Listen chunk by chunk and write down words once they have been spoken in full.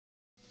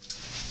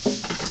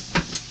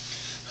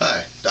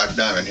Doc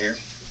Diamond here.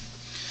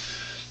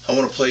 I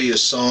want to play you a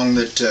song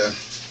that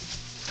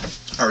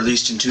I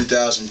released in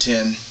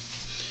 2010.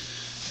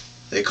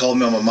 They called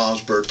me on my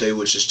mom's birthday,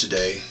 which is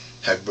today.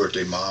 Happy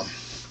birthday, Mom.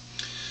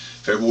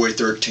 February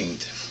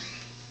 13th.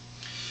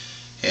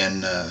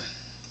 And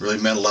really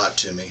meant a lot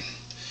to me.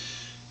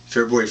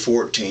 February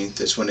 14th,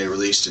 that's when they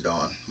released it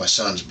on, my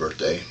son's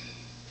birthday.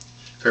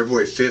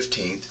 February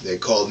 15th, they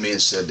called me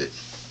and said that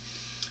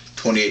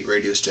 28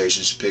 radio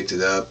stations picked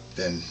it up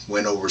and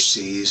went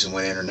overseas and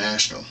went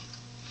international.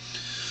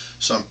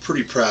 So I'm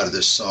pretty proud of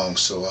this song,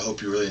 so I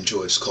hope you really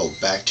enjoy it. It's called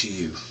Back to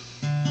You.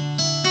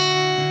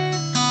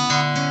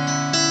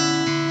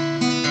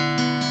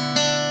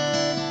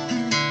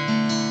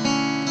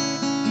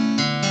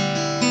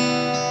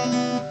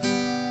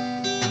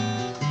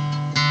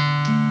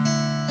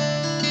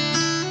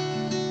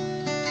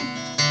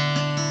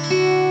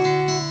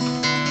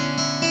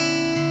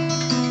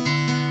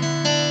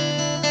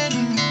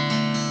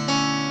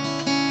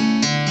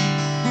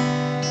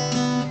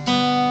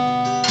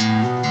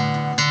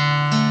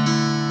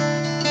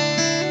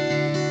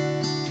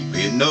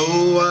 You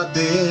know I've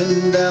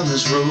been down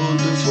this road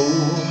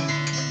before,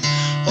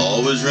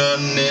 always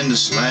running into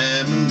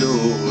slamming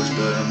doors,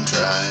 but I'm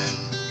trying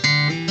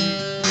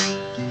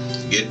to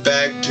get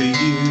back to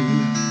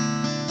you.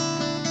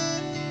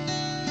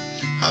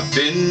 I've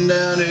been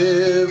down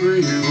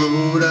every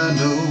road I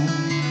know,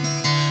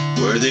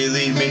 where they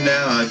lead me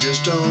now I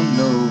just don't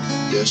know.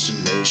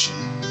 Destination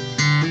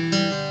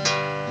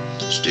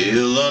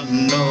still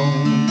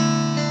unknown.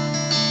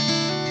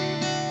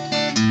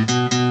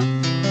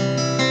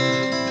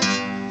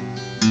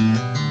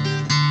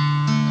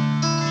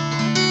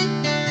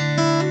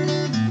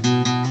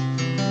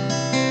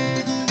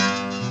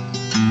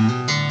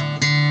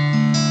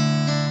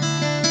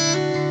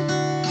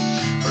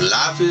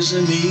 Life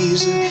isn't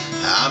easy,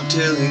 I'm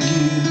telling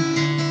you,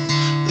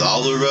 with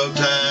all the rough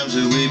times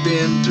that we've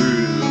been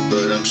through,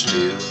 but I'm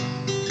still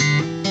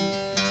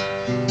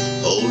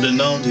holding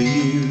on to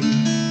you.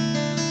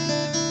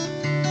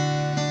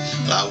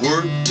 I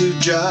work 2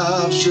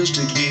 jobs just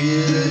to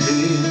get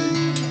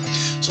ahead,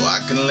 so I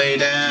can lay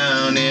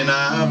down in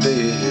our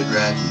bed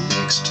right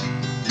next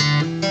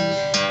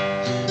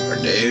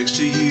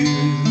to you.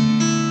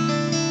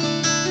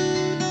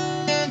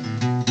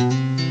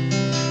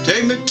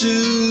 Take me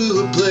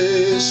to a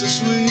place of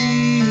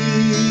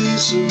sweet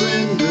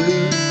surrender.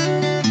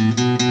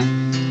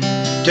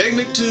 Take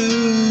me to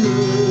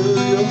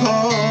your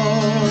heart.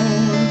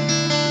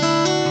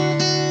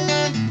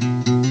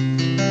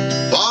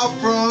 Far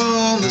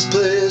from this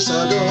place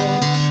I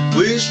don't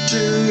wish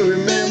to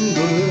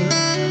remember.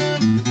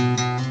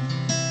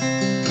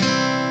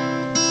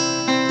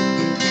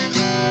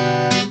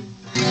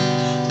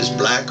 This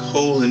black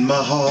hole in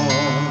my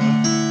heart.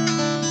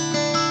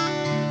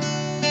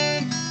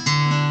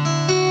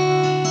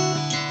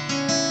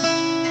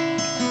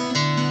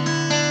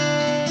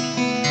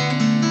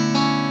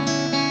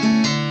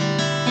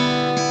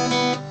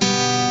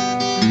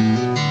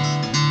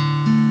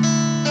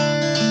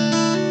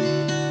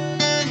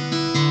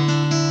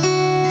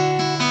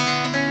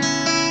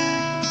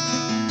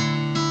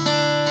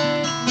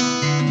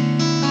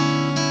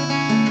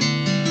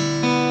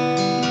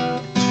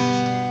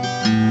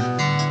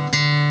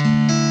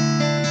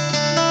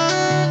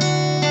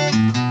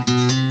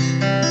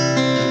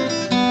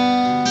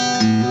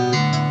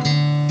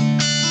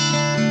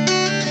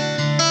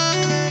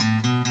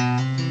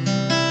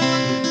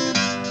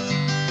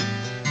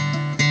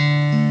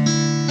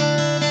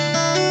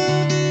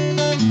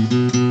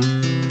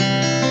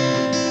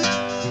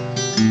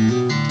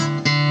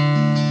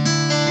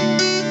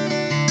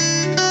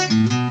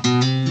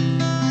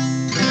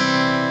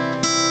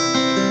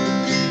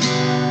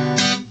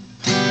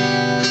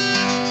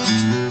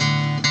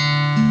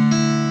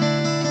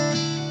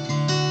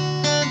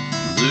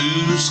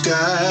 Blue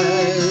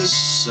skies,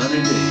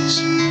 sunny days,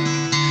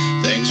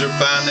 things are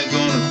finally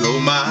gonna go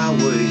my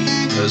way,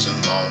 'cause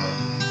I'm on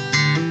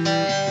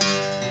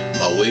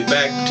my way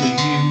back to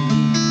you.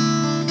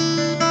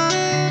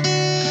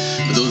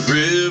 Those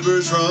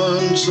rivers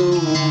run so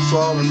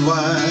far and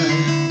wide,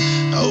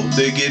 I hope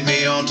they get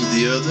me onto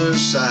the other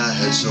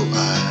side, so I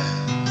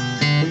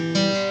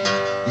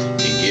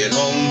can get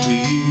home to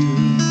you.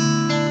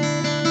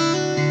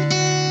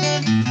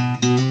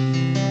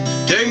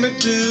 Take me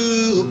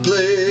to a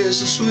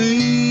place of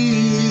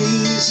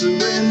sweet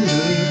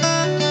surrender.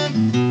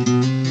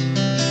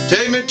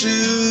 Take me to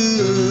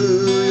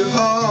your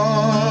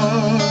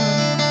heart.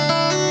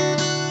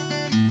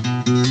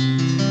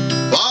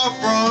 Far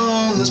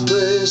from this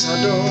place I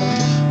don't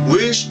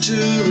wish to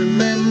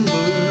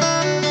remember.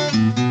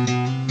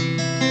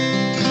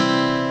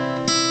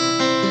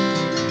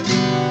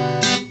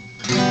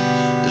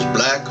 This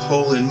black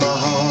hole in my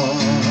heart.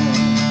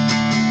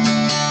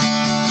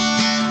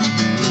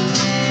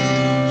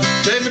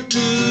 Take me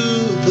to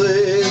a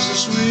place of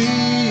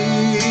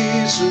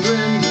sweet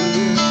surrender.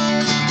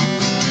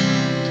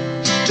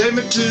 Take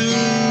me to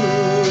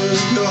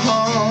your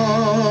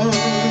heart.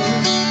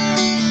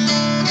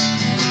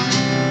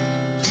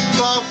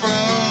 Far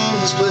from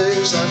this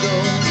place I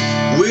don't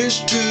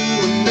just to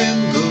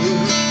remember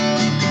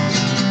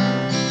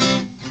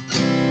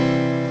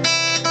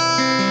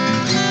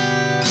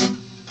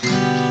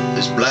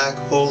this black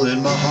hole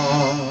in my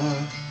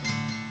heart.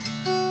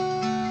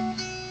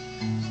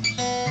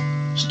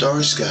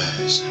 Starry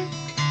skies,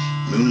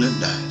 moonlit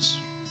nights,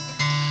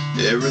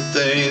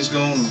 everything's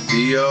gonna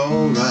be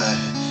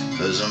alright,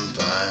 'cause I'm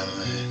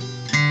finally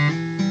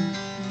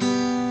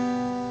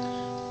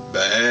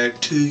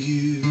back to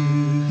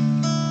you.